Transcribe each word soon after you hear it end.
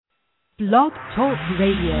Blog Talk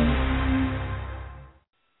Radio.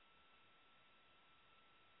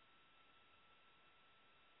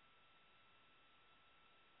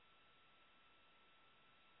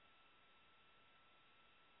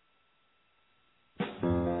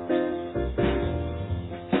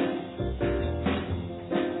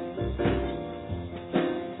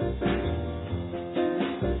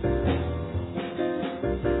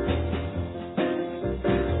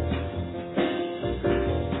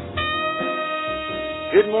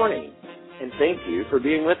 Good morning, and thank you for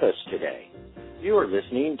being with us today. You are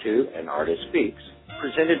listening to An Artist Speaks,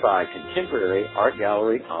 presented by Contemporary Art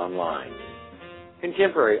Gallery Online.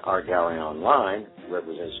 Contemporary Art Gallery Online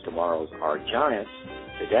represents tomorrow's art giants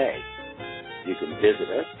today. You can visit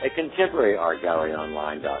us at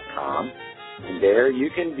contemporaryartgalleryonline.com, and there you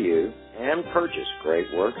can view and purchase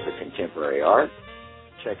great works of contemporary art,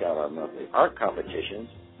 check out our monthly art competitions,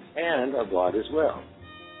 and our blog as well.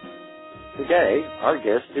 Today, our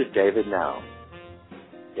guest is David Nau.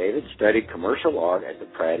 David studied commercial art at the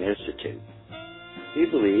Pratt Institute. He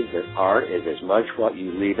believes that art is as much what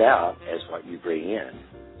you leave out as what you bring in.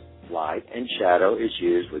 Light and shadow is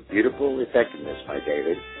used with beautiful effectiveness by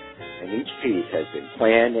David, and each piece has been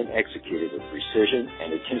planned and executed with precision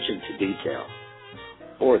and attention to detail,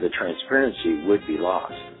 or the transparency would be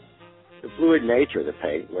lost. The fluid nature of the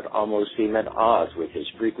paint would almost seem at odds with his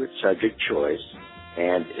frequent subject choice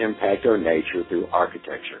and impact on nature through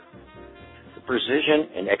architecture. The precision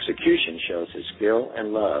and execution shows his skill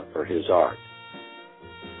and love for his art.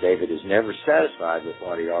 David is never satisfied with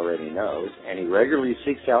what he already knows, and he regularly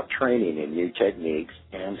seeks out training in new techniques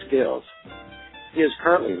and skills. He is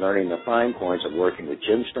currently learning the fine points of working with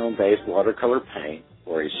gemstone-based watercolor paint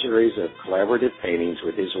for a series of collaborative paintings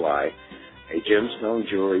with his wife, a gemstone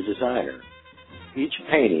jewelry designer. Each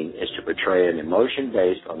painting is to portray an emotion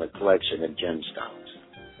based on the collection of gemstones.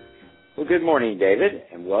 Well, good morning, David,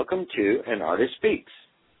 and welcome to An Artist Speaks.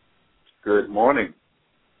 Good morning.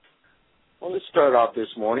 Well, let's start off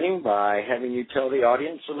this morning by having you tell the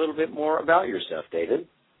audience a little bit more about yourself, David.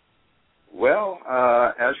 Well,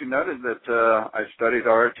 as you noted that I studied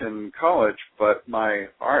art in college, but my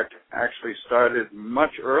art actually started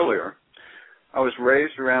much earlier. I was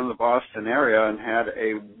raised around the Boston area and had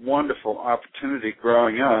a wonderful opportunity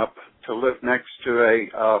growing up to live next to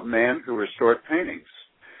a man who restored paintings.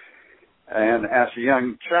 And as a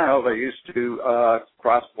young child, I used to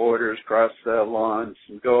cross borders, cross lawns,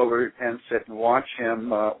 and go over and sit and watch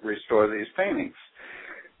him restore these paintings.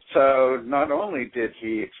 So not only did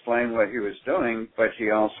he explain what he was doing, but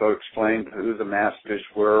he also explained who the masters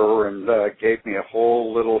were and gave me a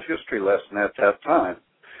whole little history lesson at that time.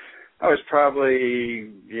 I was probably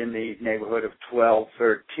in the neighborhood of 12,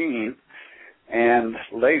 13, and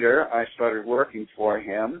later I started working for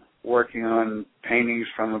him, working on paintings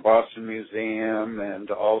from the Boston Museum and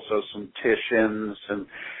also some Titians and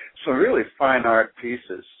some really fine art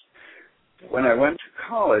pieces. When I went to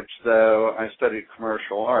college, though, I studied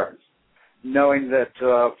commercial art, knowing that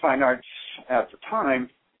fine arts at the time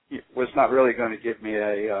was not really going to give me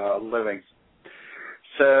a living.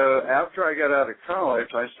 So after I got out of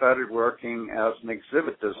college, I started working as an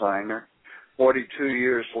exhibit designer. 42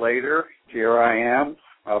 years later, here I am.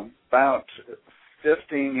 About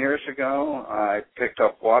 15 years ago, I picked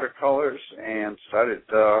up watercolors and started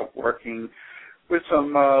working with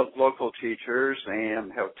some local teachers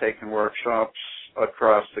and have taken workshops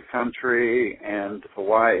across the country and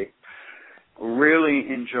Hawaii. Really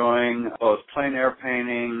enjoying both plein air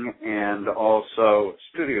painting and also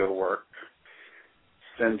studio work.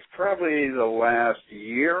 Since probably the last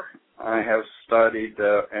year, I have studied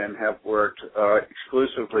and have worked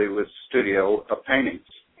exclusively with studio paintings.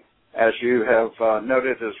 As you have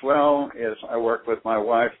noted as well, is I work with my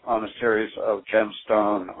wife on a series of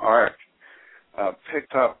gemstone art.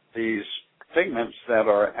 Picked up these pigments that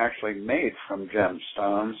are actually made from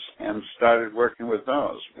gemstones and started working with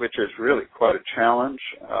those, which is really quite a challenge.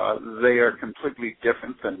 They are completely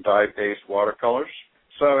different than dye-based watercolors.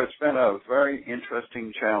 So it's been a very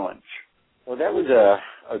interesting challenge. Well, that was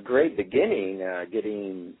a great beginning,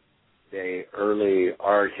 getting the early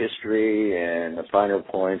art history and the finer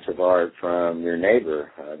points of art from your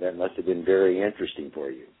neighbor. That must have been very interesting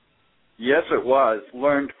for you. Yes, it was.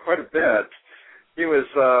 Learned quite a bit. He was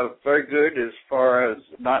very good as far as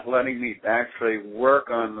not letting me actually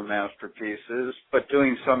work on the masterpieces, but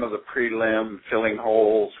doing some of the prelim, filling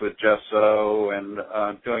holes with gesso and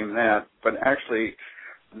doing that. But actually,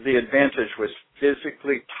 the advantage was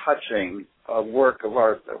physically touching a work of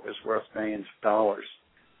art that was worth millions of dollars.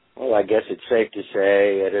 Well, I guess it's safe to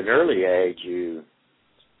say at an early age you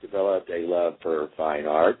developed a love for fine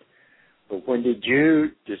art. But when did you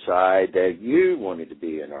decide that you wanted to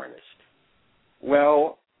be an artist?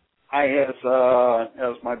 Well,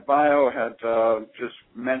 as my bio had just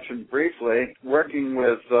mentioned briefly, working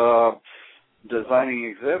with designing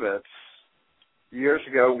exhibits, years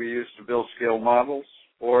ago we used to build scale models,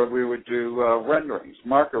 or we would do renderings,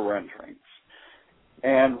 marker renderings.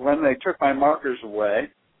 And when they took my markers away,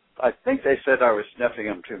 I think they said I was sniffing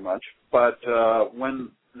them too much, but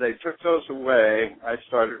when they took those away, I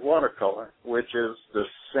started watercolor, which is the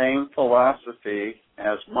same philosophy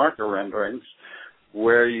as marker renderings,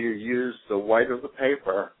 where you use the white of the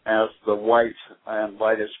paper as the white and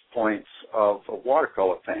lightest points of a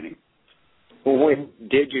watercolor painting. Well, when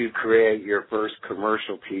did you create your first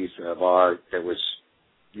commercial piece of art that was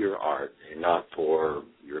your art and not for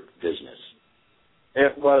your business?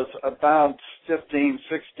 It was about 15,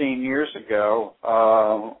 16 years ago.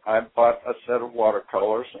 I bought a set of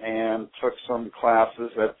watercolors and took some classes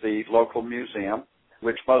at the local museum,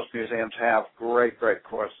 which most museums have great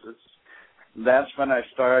courses. That's when I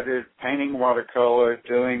started painting watercolor,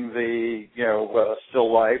 doing the,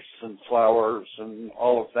 still lifes and flowers and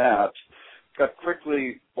all of that. Got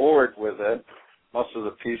quickly bored with it. Most of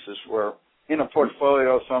the pieces were in a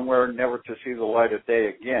portfolio somewhere, never to see the light of day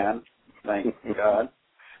again, thank God.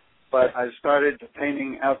 But I started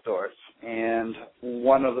painting outdoors, and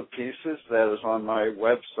one of the pieces that is on my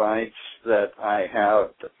website that I have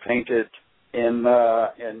painted in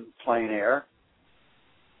plein air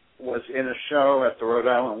was in a show at the Rhode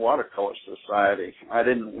Island Watercolor Society. I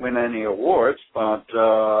didn't win any awards, but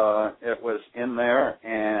it was in there,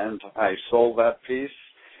 and I sold that piece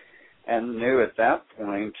and knew at that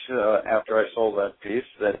point, after I sold that piece,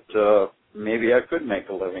 that maybe I could make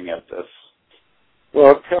a living at this.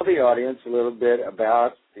 Well, tell the audience a little bit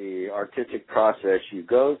about the artistic process you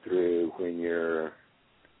go through when you're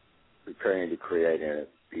preparing to create a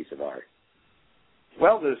piece of art.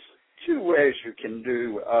 Well, there's two ways you can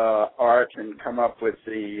do art and come up with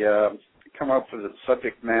the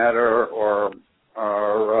subject matter or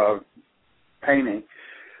painting.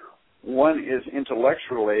 One is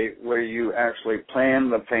intellectually, where you actually plan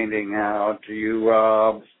the painting out.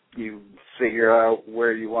 You figure out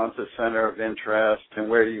where you want the center of interest and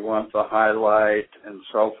where you want the highlight and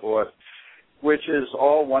so forth, which is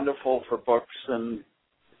all wonderful for books and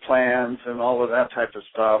plans and all of that type of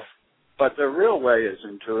stuff. But the real way is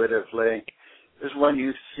intuitively, is when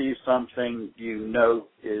you see something you know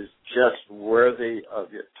is just worthy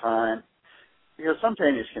of your time. Because some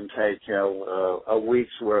paintings can take, a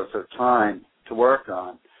week's worth of time to work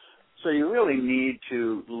on. So you really need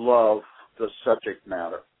to love the subject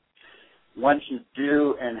matter. Once you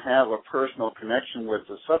do and have a personal connection with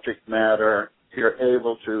the subject matter, you're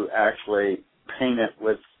able to actually paint it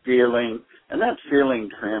with feeling, and that feeling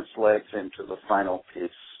translates into the final piece.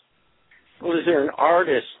 Well, is there an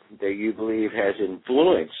artist that you believe has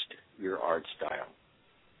influenced your art style?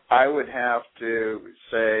 I would have to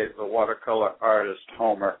say the watercolor artist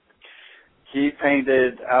Homer. He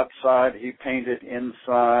painted outside, he painted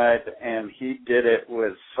inside, and he did it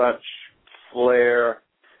with such flair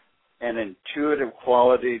and intuitive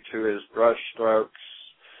quality to his brush strokes.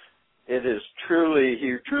 He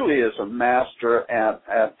truly is a master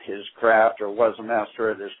at his craft, or was a master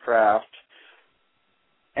at his craft,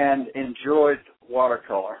 and enjoyed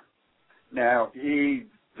watercolor. Now, he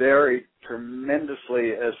varied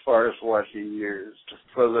tremendously as far as what he used.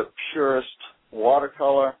 For the purest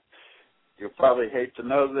watercolor, you'll probably hate to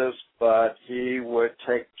know this, but he would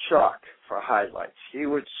take chalk for highlights. He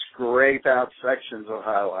would scrape out sections of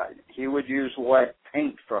highlight. He would use white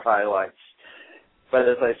paint for highlights. But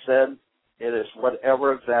as I said, it is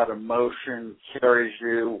whatever that emotion carries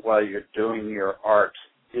you while you're doing your art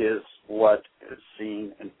is what is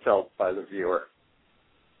seen and felt by the viewer.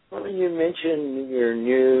 Well, you mentioned your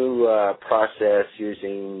new process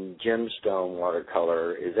using gemstone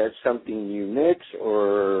watercolor. Is that something you mix,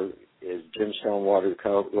 or is gemstone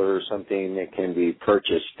watercolor something that can be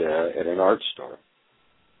purchased at an art store?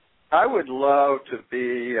 I would love to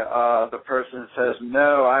be the person that says,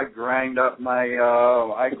 no, I grind up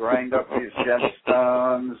these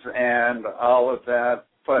gemstones and all of that.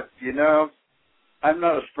 But, I'm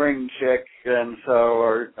not a spring chick, and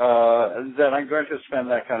so that I'm going to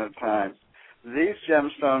spend that kind of time. These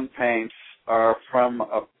gemstone paints are from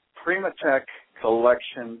a Primatech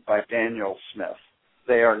collection by Daniel Smith.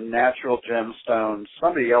 They are natural gemstones,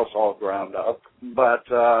 somebody else all ground up, but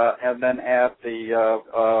and then add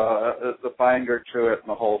the binder to it and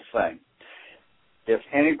the whole thing. If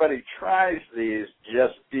anybody tries these,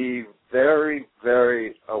 just be very,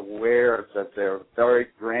 very aware that they're very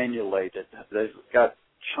granulated. They've got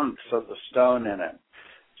chunks of the stone in it.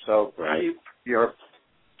 So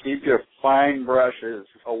keep your fine brushes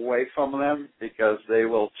away from them because they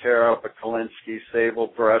will tear up a Kolinsky sable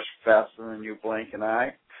brush faster than you blink an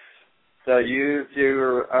eye. So use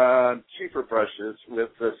your cheaper brushes with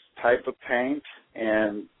this type of paint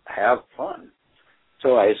and have fun.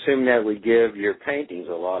 So I assume that would give your paintings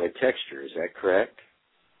a lot of texture. Is that correct?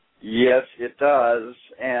 Yes, it does,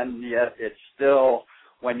 and yet it's still,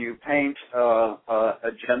 when you paint a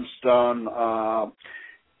gemstone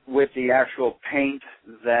with the actual paint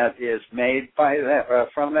that is made by that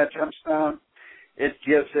from that gemstone, it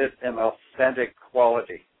gives it an authentic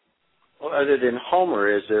quality. Well, other than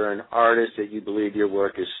Homer, is there an artist that you believe your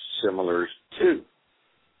work is similar to?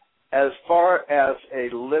 As far as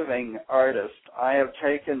a living artist, I have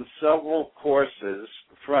taken several courses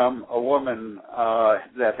from a woman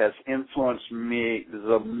that has influenced me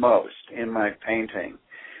the most in my painting,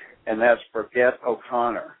 and that's Brigitte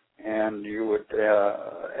O'Connor. And you would,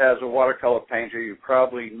 as a watercolor painter, you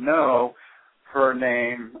probably know her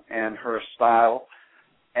name and her style,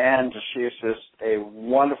 and she's just a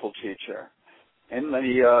wonderful teacher. In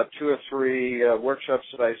the 2 or 3 workshops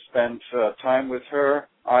that I spent time with her,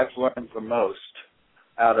 I've learned the most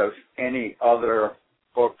out of any other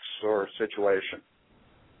books or situation.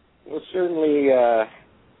 Well, certainly the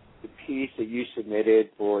piece that you submitted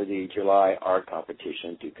for the July art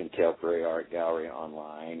competition to Contemporary Art Gallery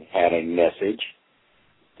Online had a message.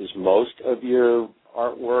 Does most of your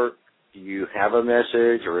artwork, do you have a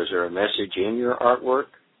message, or is there a message in your artwork?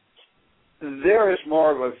 There is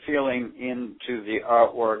more of a feeling into the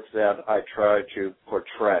artwork that I try to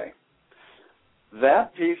portray.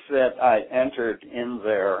 That piece that I entered in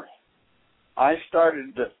there, I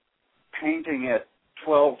started painting it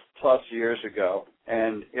 12 plus years ago,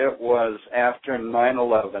 and it was after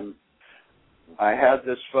 9/11. I had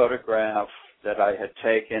this photograph that I had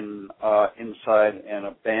taken inside an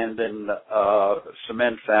abandoned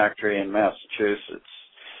cement factory in Massachusetts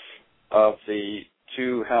of the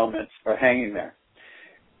 2 helmets are hanging there.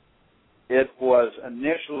 It was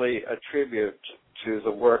initially a tribute to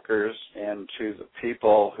the workers and to the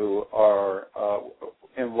people who are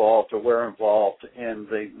involved or were involved in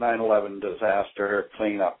the 9/11 disaster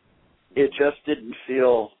cleanup. It just didn't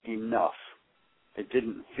feel enough. It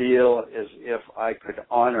didn't feel as if I could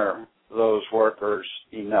honor those workers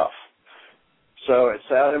enough. So it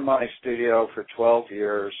sat in my studio for 12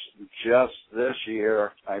 years. Just this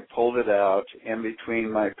year, I pulled it out in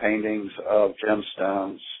between my paintings of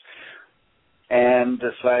gemstones and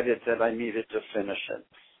decided that I needed to finish it.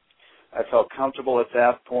 I felt comfortable at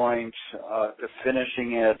that point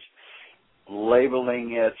finishing it,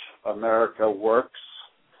 labeling it America Works,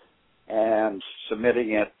 and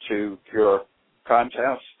submitting it to your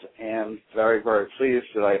contest, and very, very pleased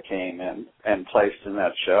that I came in and placed in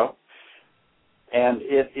that show. And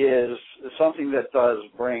it is something that does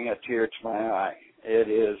bring a tear to my eye. It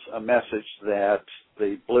is a message that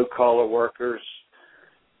the blue-collar workers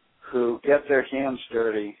who get their hands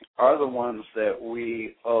dirty are the ones that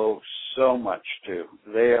we owe so much to.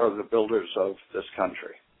 They are the builders of this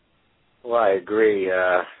country. Well, I agree.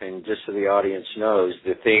 And just so the audience knows,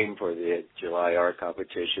 the theme for the July art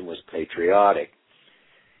competition was patriotic.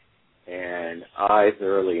 And I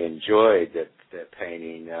thoroughly enjoyed that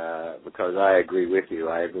painting because I agree with you.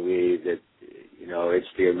 I believe that, it's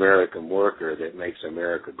the American worker that makes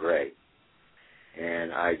America great.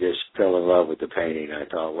 And I just fell in love with the painting. I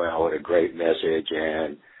thought, wow, what a great message,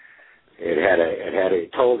 and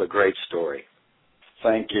it told a great story.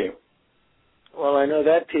 Thank you. Well, I know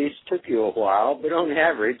that piece took you a while, but on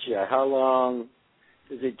average, how long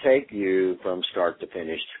does it take you from start to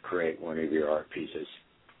finish to create one of your art pieces?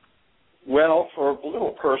 Well, for a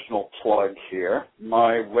little personal plug here,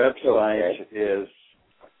 my website is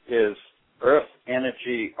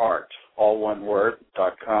earthenergyart, all one word,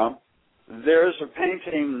 .com. There's a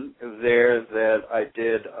painting there that I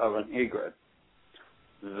did of an egret.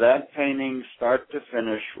 That painting, start to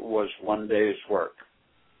finish, was one day's work.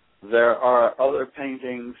 There are other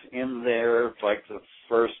paintings in there, like the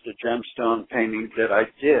first gemstone painting that I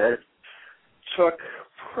did, took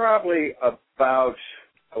probably about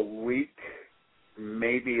a week,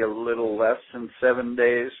 maybe a little less than 7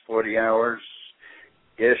 days, 40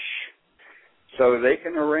 hours-ish. So they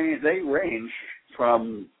range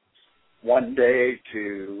from 1 day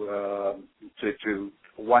to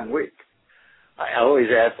 1 week. I always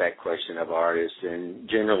ask that question of artists, and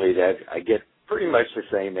generally that I get pretty much the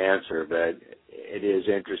same answer, but it is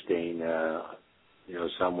interesting.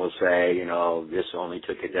 Some will say, this only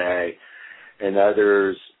took a day, and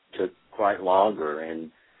others took quite longer. And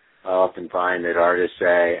I often find that artists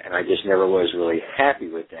say, and I just never was really happy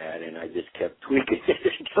with that, and I just kept tweaking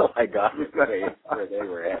it until I got it where they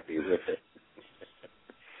were happy with it.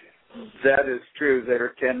 That is true. There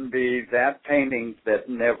can be that painting that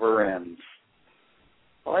never ends.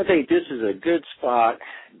 Well, I think this is a good spot,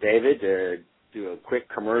 David, to do a quick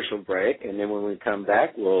commercial break, and then when we come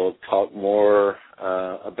back, we'll talk more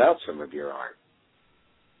about some of your art.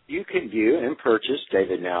 You can view and purchase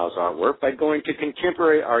David Nau's artwork by going to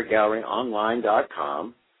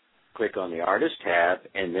contemporaryartgalleryonline.com, click on the Artist tab,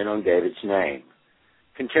 and then on David's name.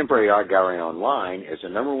 Contemporary Art Gallery Online is the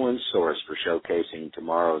 #1 source for showcasing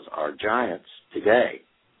tomorrow's art giants today.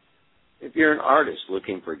 If you're an artist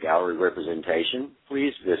looking for gallery representation,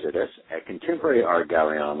 please visit us at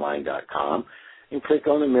contemporaryartgalleryonline.com and click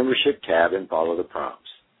on the Membership tab and follow the prompts.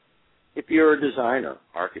 If you're a designer,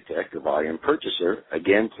 architect, or volume purchaser,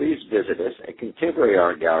 again, please visit us at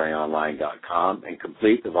contemporaryartgalleryonline.com and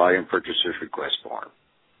complete the volume purchaser's request form.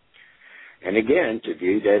 And again, to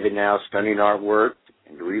view David Nau's stunning artwork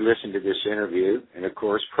and to re-listen to this interview and, of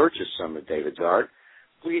course, purchase some of David's art,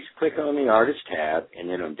 please click on the Artist tab and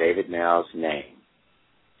then on David Nau's name.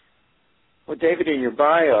 Well, David, in your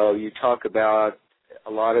bio, you talk about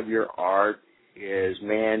a lot of your art is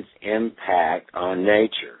man's impact on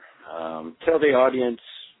nature. Tell the audience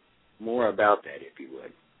more about that, if you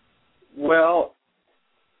would. Well,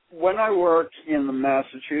 when I worked in the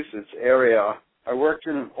Massachusetts area, I worked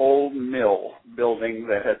in an old mill building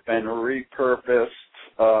that had been repurposed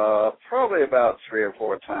probably about 3 or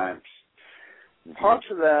 4 times. Parts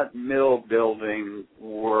of that mill building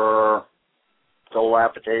were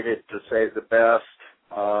dilapidated, to say the best,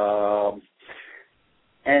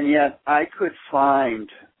 and yet I could find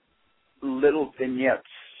little vignettes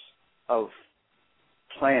of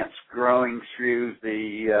plants growing through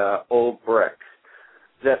the old brick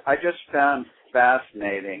that I just found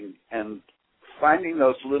fascinating, and finding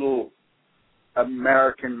those little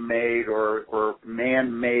American-made or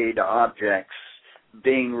man-made objects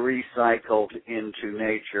being recycled into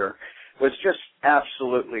nature was just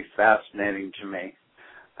absolutely fascinating to me.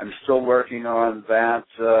 I'm still working on that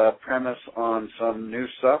premise on some new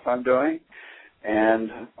stuff I'm doing,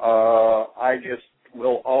 and I just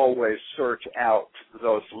will always search out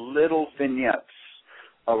those little vignettes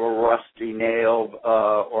of a rusty nail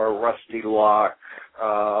or a rusty lock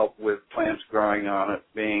with plants growing on it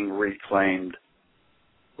being reclaimed.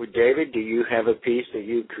 Well, David, do you have a piece that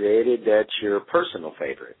you created that's your personal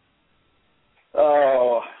favorite?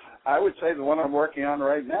 Oh, I would say the one I'm working on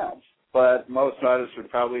right now, but most artists would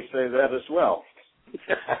probably say that as well.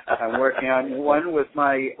 I'm working on one with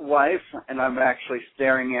my wife, and I'm actually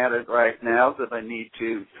staring at it right now that I need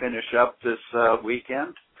to finish up this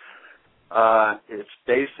weekend. It's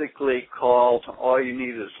basically called All You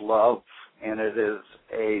Need Is Love, and it is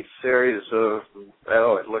a series of,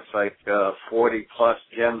 it looks like 40-plus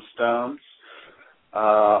gemstones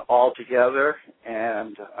all together.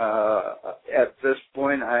 And at this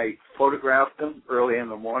point, I photographed them early in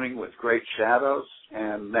the morning with great shadows,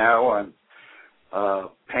 and now I'm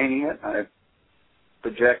painting it. I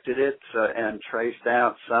projected it and traced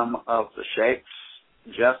out some of the shapes,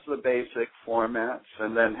 just the basic formats,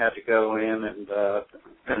 and then had to go in and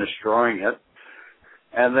finish drawing it.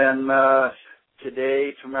 And then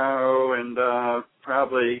today, tomorrow, and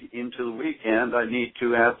probably into the weekend, I need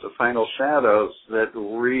to add the final shadows that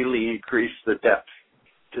really increase the depth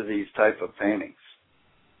to these type of paintings.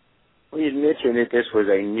 Well, you mentioned that this was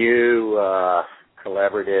a new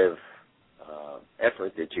collaborative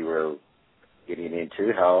effort that you were getting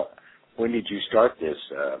into. When did you start this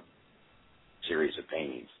series of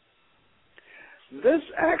paintings? This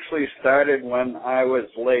actually started when I was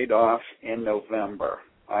laid off in November.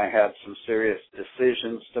 I had some serious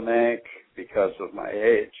decisions to make because of my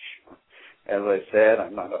age. As I said,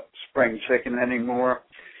 I'm not a spring chicken anymore.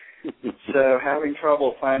 So having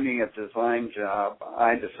trouble finding a design job,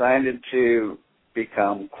 I decided to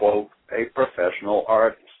become, quote, a professional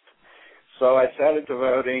artist. So I started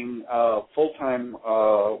devoting full-time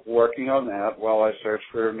working on that while I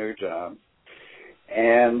searched for a new job.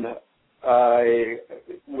 And I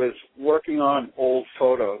was working on old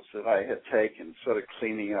photos that I had taken, sort of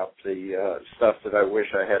cleaning up the stuff that I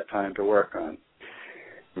wish I had time to work on.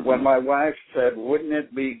 When my wife said, wouldn't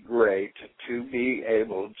it be great to be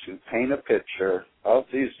able to paint a picture of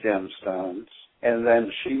these gemstones, and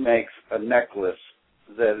then she makes a necklace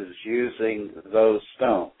that is using those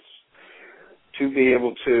stones to be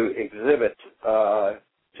able to exhibit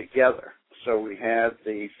together. So we had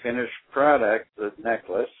the finished product, the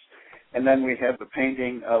necklace, and then we had the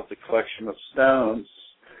painting of the collection of stones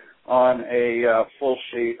on a full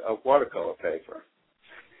sheet of watercolor paper.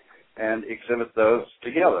 and exhibit those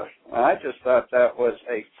together. I just thought that was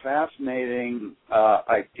a fascinating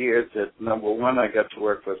idea that, number one, I got to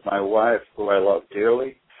work with my wife, who I love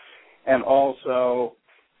dearly, and also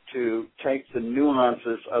to take the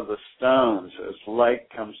nuances of the stones as light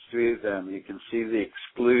comes through them. You can see the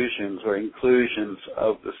exclusions or inclusions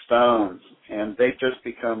of the stones, and they just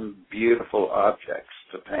become beautiful objects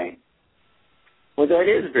to paint. Well, that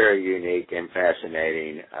is very unique and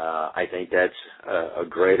fascinating. I think that's a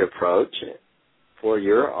great approach for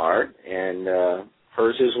your art and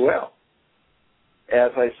hers as well.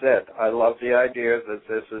 As I said, I love the idea that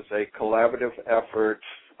this is a collaborative effort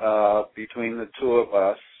between the two of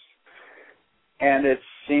us, and it's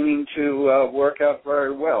seeming to work out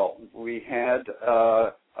very well. We had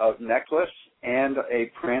a necklace and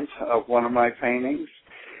a print of one of my paintings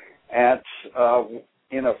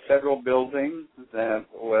in a federal building that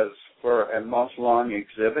was for a month-long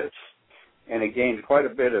exhibit, and it gained quite a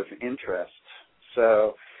bit of interest.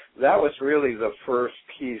 So that was really the first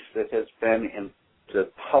piece that has been in the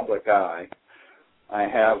public eye. I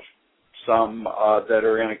have some that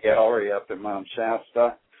are in a gallery up in Mount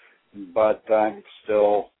Shasta, but I'm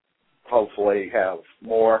still hopefully have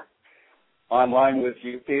more online with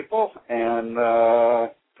you people, and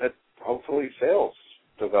that hopefully sales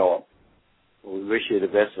develop. We wish you the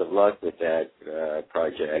best of luck with that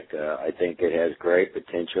project. I think it has great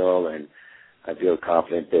potential, and I feel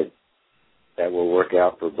confident that that will work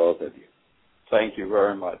out for both of you. Thank you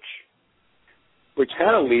very much. Which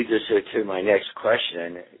kind of leads us to my next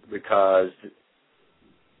question, because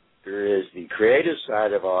there is the creative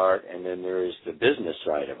side of art, and then there is the business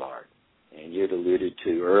side of art. And you'd alluded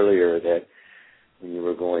to earlier that when you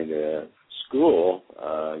were going to school,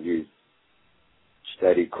 you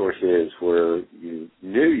studied courses where you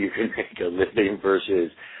knew you could make a living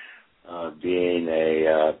versus being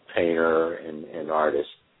a painter and artist.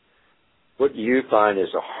 What do you find is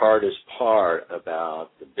the hardest part about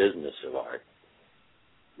the business of art?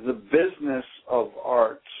 The business of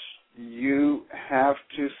art, you have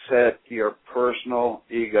to set your personal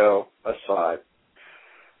ego aside,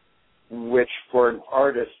 which for an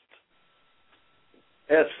artist,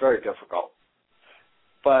 it's very difficult.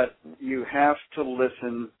 But you have to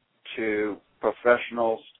listen to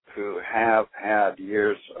professionals who have had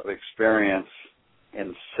years of experience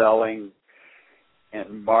in selling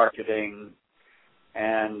and marketing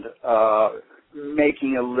and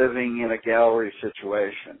making a living in a gallery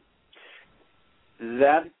situation.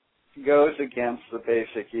 That goes against the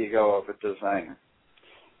basic ego of a designer.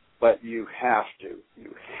 But you have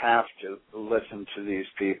to listen to these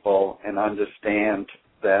people and understand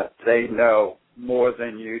that they know more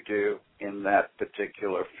than you do in that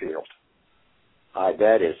particular field.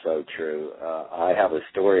 That is so true. I have a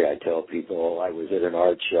story I tell people. I was at an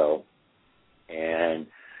art show and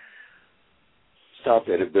stopped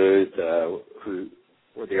at a booth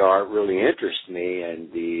where the art really interested me,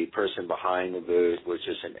 and the person behind the booth was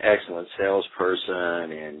just an excellent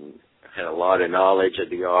salesperson and had a lot of knowledge of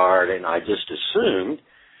the art, and I just assumed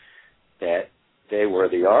that they were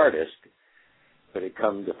the artist. But it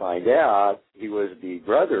come to find out he was the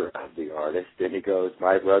brother of the artist, and he goes,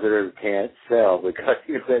 my brother can't sell because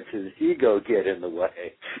he lets his ego get in the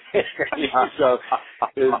way. So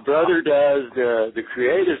his brother does the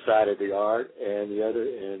creative side of the art, and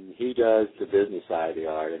he does the business side of the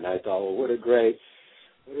art. And I thought, well, what a great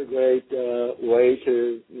way to,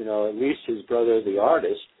 at least his brother, the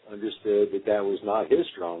artist, understood that was not his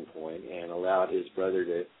strong point and allowed his brother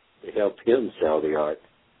to help him sell the art.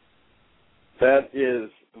 That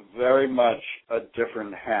is very much a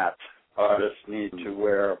different hat artists need to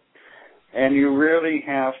wear. And you really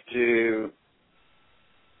have to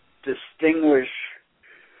distinguish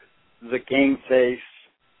the game face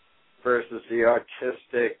versus the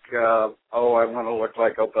artistic, I want to look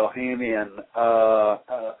like a bohemian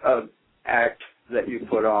act that you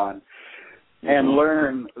put on. And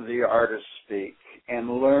learn the artist speak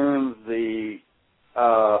and learn the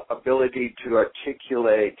ability to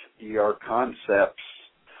articulate your concepts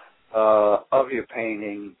of your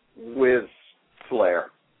painting with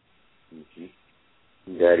flair.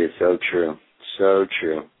 Mm-hmm. That is so true. So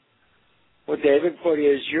true. Well, David, what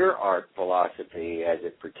is your art philosophy as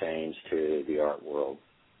it pertains to the art world?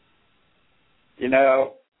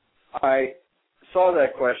 I saw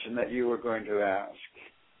that question that you were going to ask,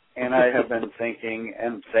 and I have been thinking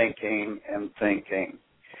and thinking and thinking.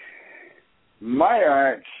 My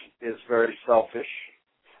art is very selfish.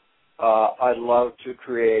 I love to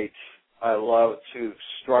create. I love to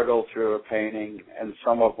struggle through a painting, and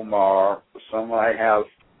some of them are. Some I have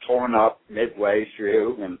torn up midway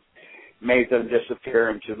through and made them disappear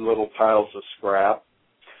into little piles of scrap.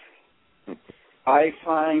 I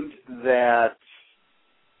find that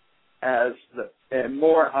the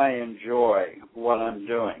more I enjoy what I'm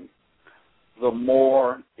doing, the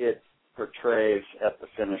more it portrays at the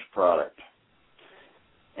finished product.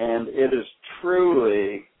 And it is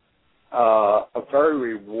truly a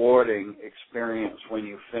very rewarding experience when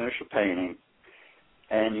you finish a painting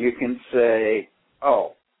and you can say,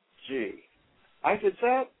 oh, gee, I did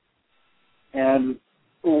that. And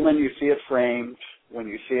when you see it framed, when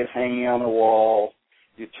you see it hanging on the wall,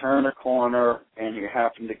 you turn a corner and you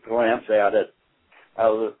happen to glance at it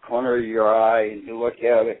out of the corner of your eye and you look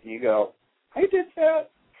at it and you go, I did that.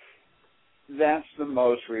 That's the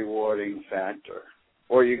most rewarding factor.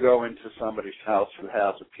 Or you go into somebody's house who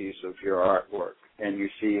has a piece of your artwork and you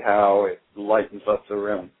see how it lightens up the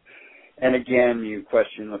room. And again, you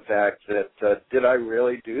question the fact that, did I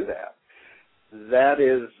really do that? That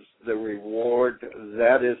is the reward,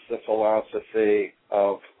 that is the philosophy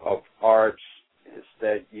of arts, is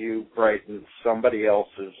that you brighten somebody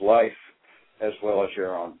else's life as well as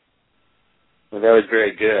your own. Well, that was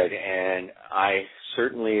very good, and I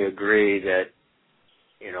certainly agree that,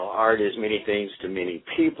 you know, art is many things to many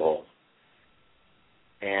people,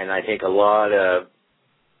 and I think a lot of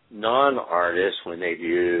non-artists, when they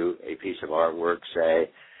view a piece of artwork, say,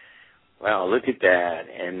 wow, look at that,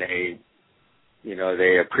 and they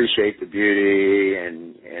appreciate the beauty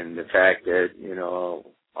and the fact that, you know,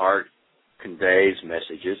 art conveys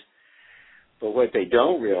messages. But what they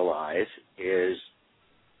don't realize is,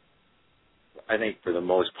 I think for the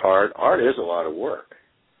most part, art is a lot of work.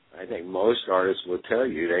 I think most artists will tell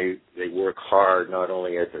you they work hard not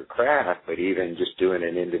only at their craft, but even just doing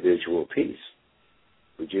an individual piece.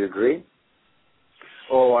 Would you agree?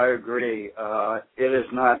 Oh, I agree. It is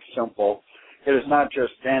not simple. It is not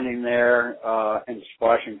just standing there and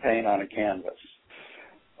splashing paint on a canvas.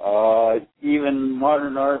 Even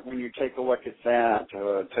modern art, when you take a look at that,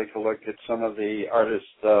 take a look at some of the artists,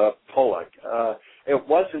 Pollock, it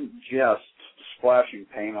wasn't just splashing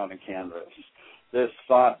paint on a canvas. There's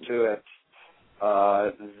thought to it.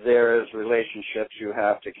 There's relationships you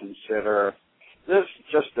have to consider. There's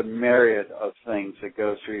just a myriad of things that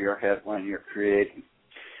go through your head when you're creating.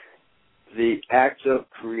 The act of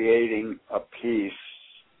creating a piece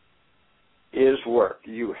is work.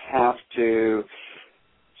 You have to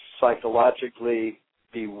psychologically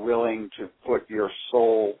be willing to put your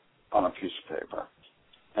soul on a piece of paper,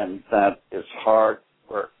 and that is hard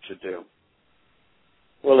work to do.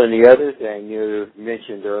 Well, and the other thing you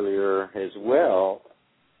mentioned earlier as well,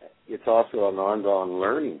 it's also an ongoing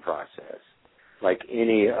learning process. Like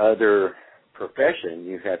any other profession,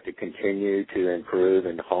 you have to continue to improve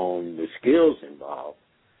and hone the skills involved.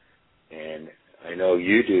 And I know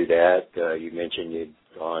you do that. You mentioned you'd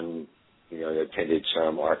attended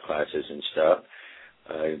some art classes and stuff.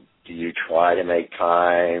 Do you try to make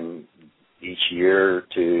time each year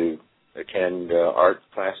to attend art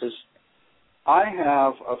classes? I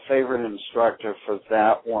have a favorite instructor for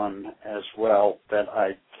that one as well that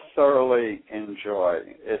I thoroughly enjoy.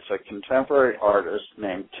 It's a contemporary artist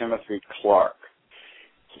named Timothy Clark.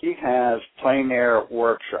 He has plein air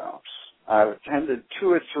workshops. I've attended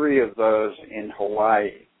 2 or 3 of those in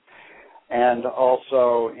Hawaii and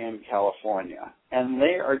also in California. And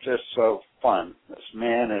they are just so fun. This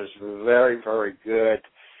man is very, very good.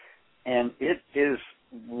 And it is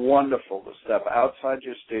wonderful to step outside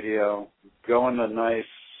your studio, go in the nice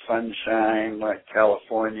sunshine like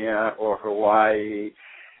California or Hawaii,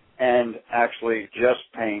 and actually just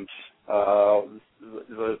paint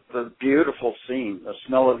the beautiful scene, the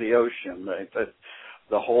smell of the ocean,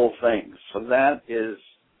 the whole thing. So that is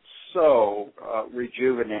so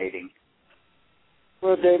rejuvenating.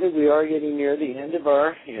 Well, David, we are getting near the end of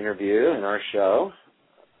our interview and our show.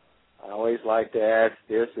 I always like to ask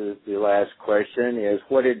this as the last question is,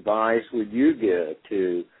 what advice would you give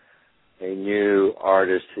to a new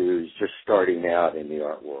artist who's just starting out in the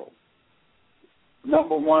art world?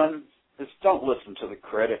 Number one is don't listen to the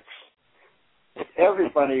critics.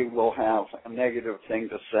 Everybody will have a negative thing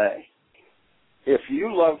to say. If you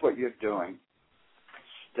love what you're doing,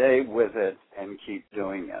 stay with it and keep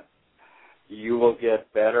doing it. You will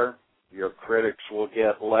get better, your critics will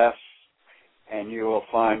get less, and you will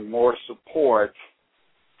find more support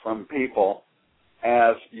from people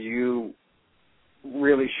as you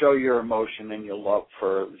really show your emotion and your love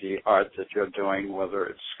for the art that you're doing, whether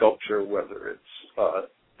it's sculpture, whether it's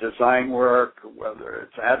design work, whether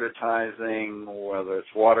it's advertising, whether it's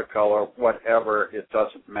watercolor, whatever, it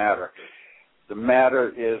doesn't matter. The matter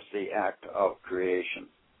is the act of creation.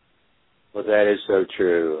 Well, that is so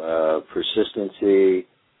true. Persistency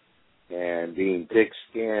and being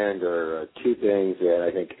thick-skinned are two things that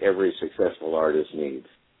I think every successful artist needs.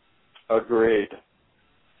 Agreed.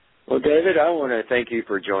 Well, David, I want to thank you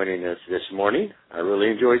for joining us this morning. I really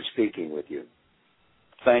enjoyed speaking with you.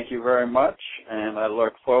 Thank you very much, and I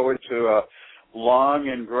look forward to a long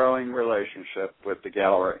and growing relationship with the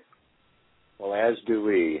gallery. Well, as do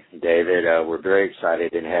we, David. We're very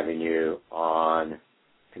excited in having you on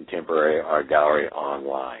Contemporary Art Gallery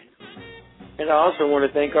Online. And I also want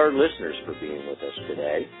to thank our listeners for being with us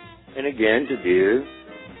today. And again, to view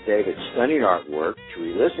David's stunning artwork, to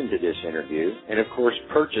re-listen to this interview, and of course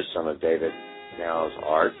purchase some of David Nau's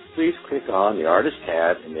art, please click on the Artist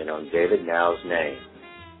tab and then on David Nau's name.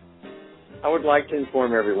 I would like to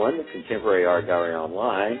inform everyone that Contemporary Art Gallery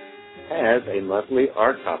Online has a monthly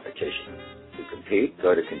art competition. To compete,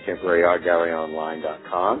 go to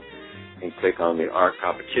contemporaryartgalleryonline.com and click on the Art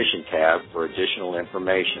Competition tab for additional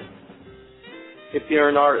information. If you're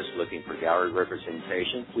an artist looking for gallery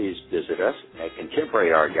representation, please visit us at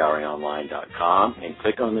contemporaryartgalleryonline.com and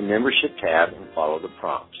click on the Membership tab and follow the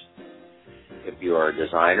prompts. If you are a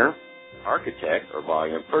designer, architect, or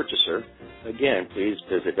volume purchaser, again, please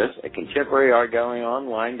visit us at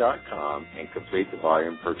contemporaryartgalleryonline.com and complete the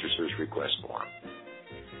volume purchaser's request form.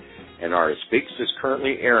 And Artist Speaks is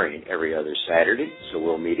currently airing every other Saturday, so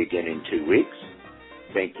we'll meet again in 2 weeks.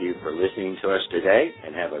 Thank you for listening to us today,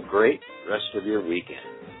 and have a great rest of your weekend.